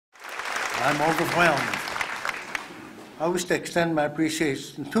I'm overwhelmed. I wish to extend my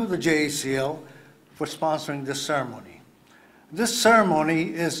appreciation to the JACL for sponsoring this ceremony. This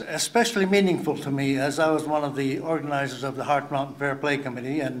ceremony is especially meaningful to me as I was one of the organizers of the Hart Mountain Fair Play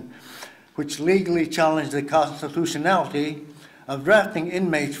Committee, and which legally challenged the constitutionality of drafting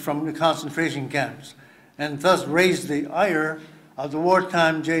inmates from the concentration camps, and thus raised the ire of the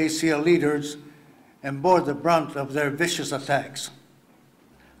wartime JACL leaders and bore the brunt of their vicious attacks.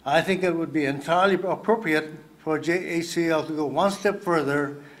 I think it would be entirely appropriate for JACL to go one step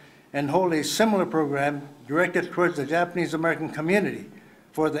further and hold a similar program directed towards the Japanese American community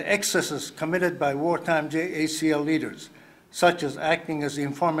for the excesses committed by wartime JACL leaders, such as acting as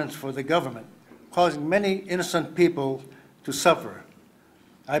informants for the government, causing many innocent people to suffer.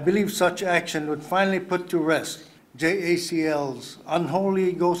 I believe such action would finally put to rest JACL's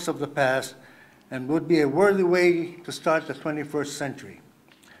unholy ghosts of the past and would be a worthy way to start the 21st century.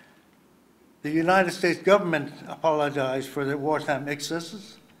 The United States government apologized for their wartime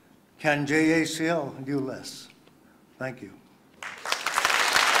excesses. Can JACL do less? Thank you.